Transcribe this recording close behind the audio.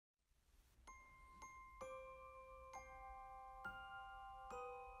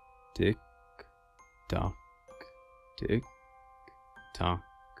Tick, tock, tick, tock,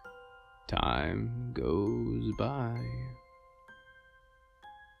 time goes by.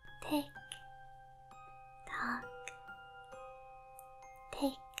 Tick, tock,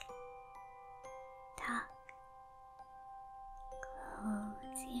 tick, tock.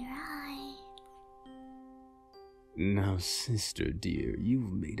 Close your eyes. Now, sister dear,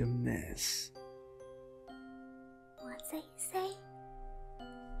 you've made a mess. What's that you say?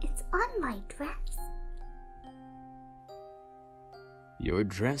 It's on my dress. Your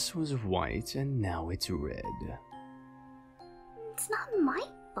dress was white and now it's red. It's not my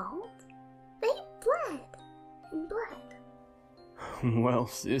fault. They bled and bled. Well,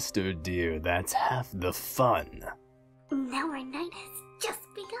 sister dear, that's half the fun. Now our night has just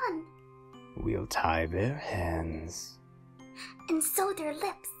begun. We'll tie their hands. And sew their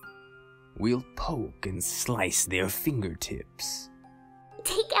lips. We'll poke and slice their fingertips.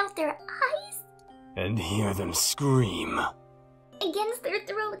 Take out their eyes. And hear them scream. Against their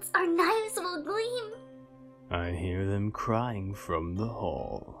throats our knives will gleam. I hear them crying from the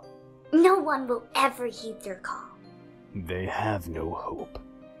hall. No one will ever heed their call. They have no hope,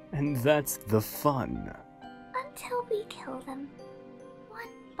 and that's the fun. Until we kill them,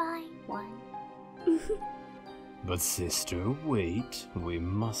 one by one. But sister, wait, we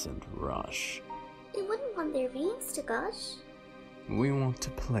mustn't rush. We wouldn't want their veins to gush. We want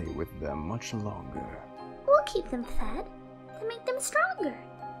to play with them much longer. We'll keep them fed to make them stronger.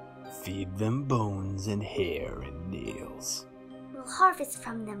 Feed them bones and hair and nails. We'll harvest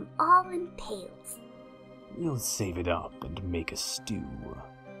from them all in pails. We'll save it up and make a stew.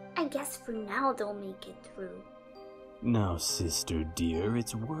 I guess for now they'll make it through. Now, sister dear,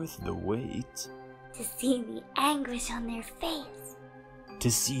 it's worth the wait. To see the anguish on their face.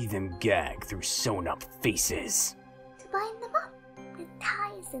 To see them gag through sewn-up faces. To bind them up with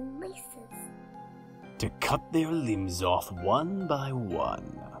ties and laces. To cut their limbs off one by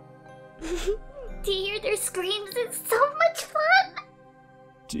one. To hear their screams is so much fun!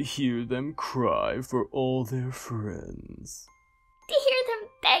 To hear them cry for all their friends. To hear them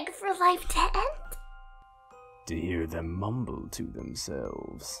beg for life to end. To hear them mumble to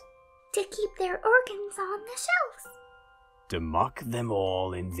themselves. To keep their organs on the shelves. To mock them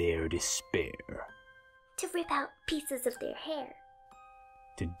all in their despair. To rip out pieces of their hair.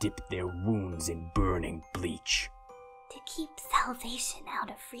 To dip their wounds in burning bleach. To keep salvation out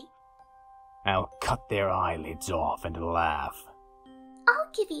of reach. I'll cut their eyelids off and laugh. I'll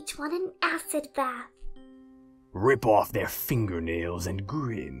give each one an acid bath. Rip off their fingernails and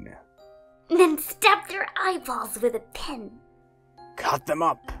grin. Then stab their eyeballs with a pin. Cut them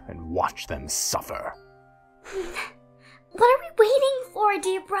up and watch them suffer. What are we waiting for,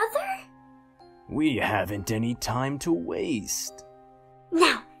 dear brother? We haven't any time to waste.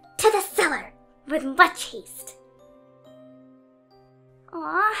 Now, to the cellar, with much haste.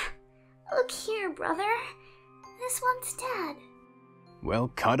 Aw, look here, brother. This one's dead.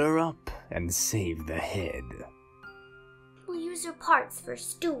 Well, cut her up and save the head. We'll use her parts for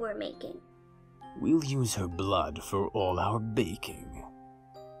stew we're making. We'll use her blood for all our baking.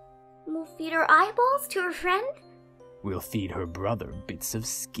 We'll feed her eyeballs to her friend. We'll feed her brother bits of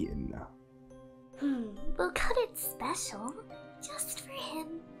skin. We'll cut it special, just for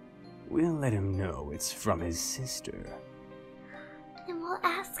him. We'll let him know it's from his sister. And we'll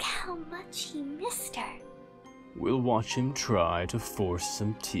ask how much he missed her. We'll watch him try to force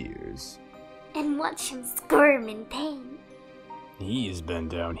some tears. And watch him squirm in pain. He's been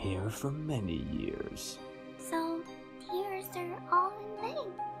down here for many years. So, tears are all in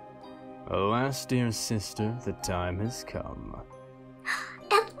vain. Alas, dear sister, the time has come.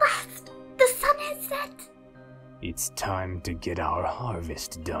 At last, the sun has set. It's time to get our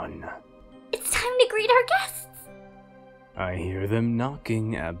harvest done. It's time to greet our guests. I hear them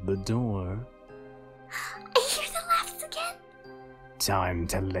knocking at the door. I hear the laughs again. Time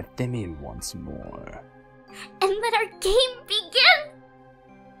to let them in once more. And let our game begin.